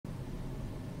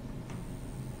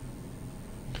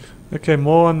Okay,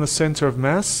 more on the center of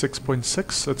mass,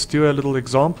 6.6. Let's do a little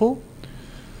example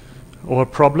or a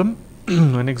problem,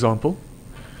 an example.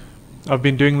 I've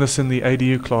been doing this in the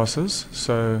ADU classes,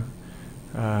 so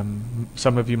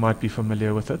some of you might be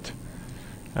familiar with it.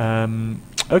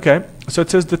 Okay, so it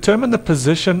says determine the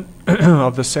position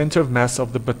of the center of mass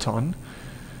of the baton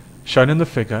shown in the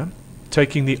figure,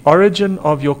 taking the origin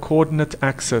of your coordinate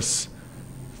axis,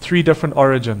 3 different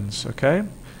origins, okay?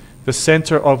 The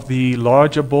center of the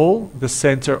larger ball, the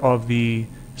center of the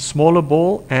smaller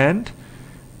ball, and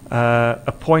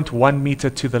a point 1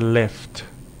 meter to the left,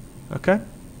 okay?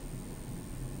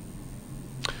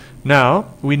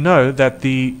 Now, we know that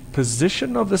the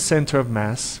position of the center of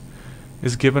mass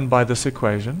is given by this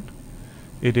equation.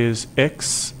 It is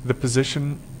x, the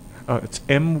position, it's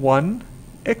m1,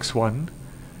 x1.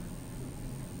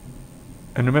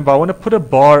 And remember, I want to put a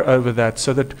bar over that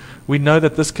so that we know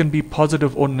that this can be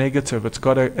positive or negative. It's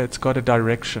got a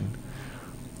direction.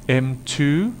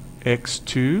 m2,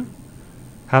 x2.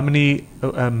 How many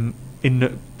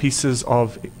pieces are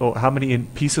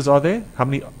there? How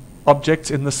many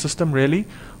objects in the system really?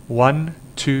 1,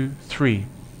 2, 3.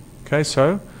 Okay,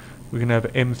 so we're going to have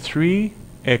m3,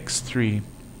 x3.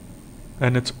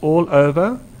 And it's all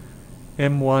over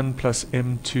m1 plus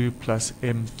m2 plus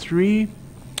m3.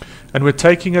 And we're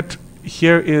taking it,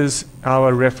 here is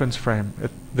our reference frame at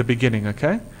the beginning,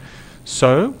 okay?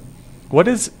 So, what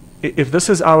is, if this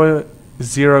is our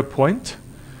 0 point,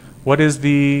 what is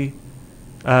the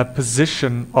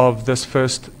position of this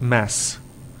first mass?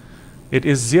 It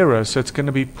is 0, so it's going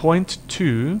to be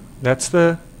 0.2, that's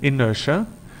the inertia,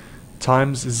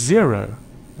 times 0,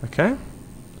 okay?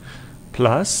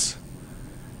 Plus,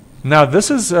 now this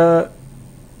is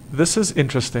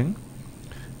interesting.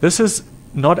 This is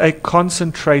not a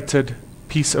concentrated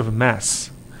piece of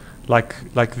mass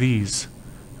like these,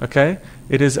 okay?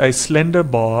 It is a slender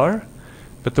bar,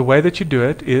 but the way that you do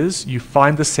it is you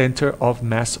find the center of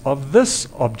mass of this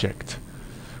object,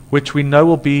 which we know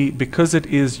will be, because it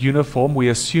is uniform, we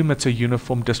assume it's a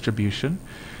uniform distribution.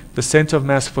 The center of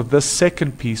mass for this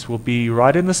second piece will be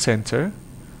right in the center,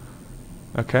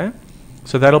 okay?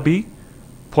 So that'll be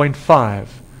 0.5.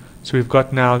 So we've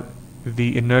got now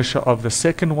the inertia of the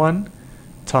second one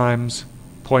times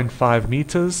 0.5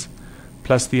 meters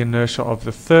plus the inertia of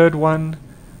the third one,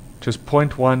 which is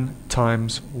 0.1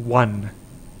 times 1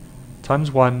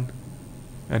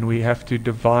 and we have to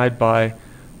divide by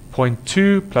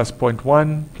 0.2 plus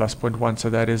 0.1 plus 0.1, so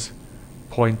that is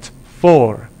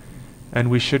 0.4, and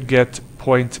we should get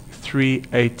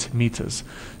 0.38 meters.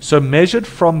 So measured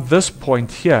from this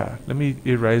point here, let me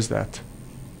erase that.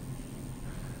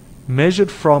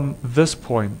 Measured from this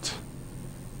point,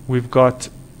 we've got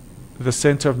the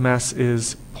center of mass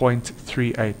is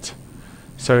 0.38.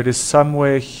 So it is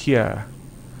somewhere here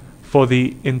for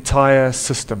the entire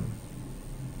system.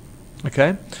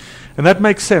 Okay? And that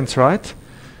makes sense, right?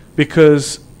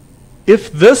 Because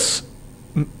if this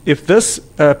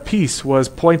piece was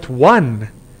 0.1,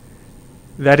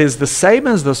 that is the same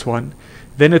as this one,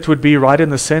 then it would be right in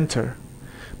the center.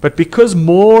 But because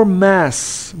more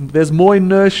mass, there's more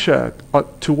inertia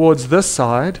towards this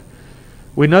side,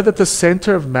 we know that the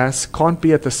center of mass can't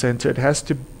be at the center. It has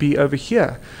to be over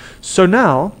here. So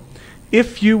now,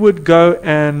 if you would go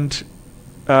and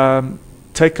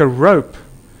take a rope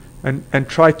and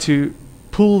try to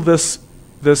pull this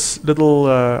little,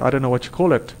 I don't know what you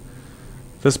call it,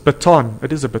 this baton,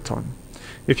 it is a baton.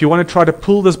 If you want to try to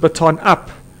pull this baton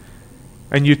up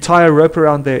and you tie a rope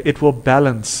around there, it will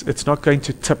balance. It's not going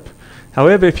to tip.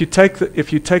 However, if you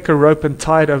take a rope and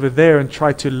tie it over there and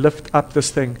try to lift up this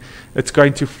thing, it's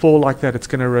going to fall like that. It's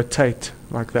going to rotate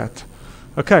like that.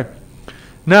 Okay.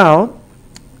 Now,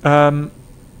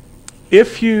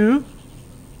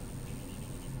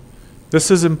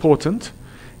 this is important.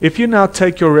 If you now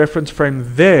take your reference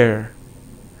frame there,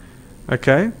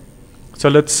 okay. So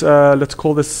let's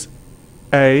call this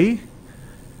A,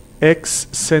 X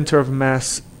center of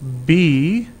mass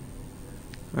B,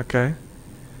 okay.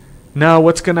 Now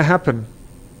what's going to happen?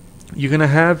 You're going to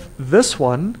have this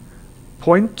one,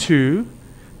 0.2,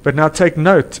 but now take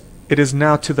note, it is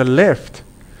now to the left.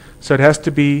 So it has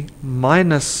to be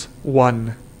minus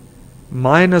 1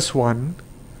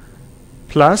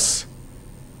 plus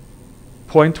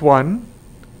 0.1.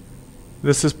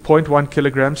 This is 0.1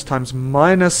 kilograms times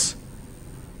minus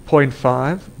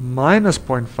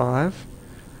 0.5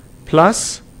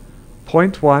 plus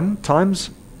 0.1 times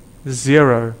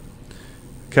 0.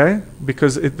 Okay,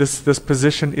 because this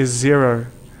position is 0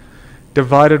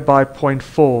 divided by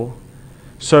 0.4.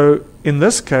 So in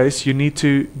this case, you need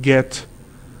to get,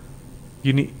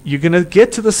 you're going to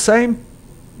get to the same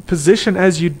position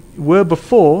as you were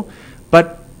before,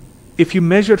 but if you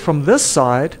measure it from this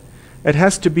side, it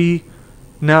has to be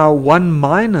now 1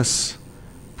 minus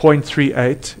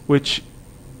 0.38, which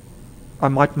I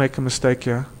might make a mistake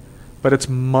here, but it's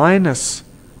minus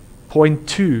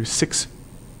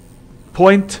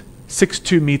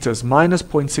 0.62 meters, minus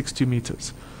 0.62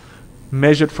 meters,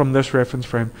 measured from this reference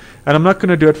frame. And I'm not going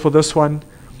to do it for this one,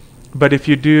 but if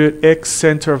you do X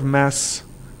center of mass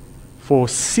for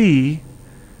C,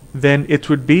 then it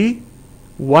would be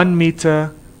 1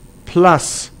 meter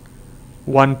plus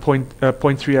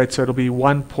 0.38, so it'll be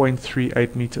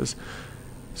 1.38 meters.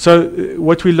 So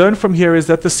what we learn from here is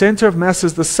that the center of mass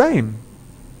is the same,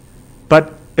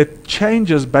 but it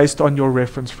changes based on your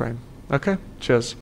reference frame. Okay, cheers.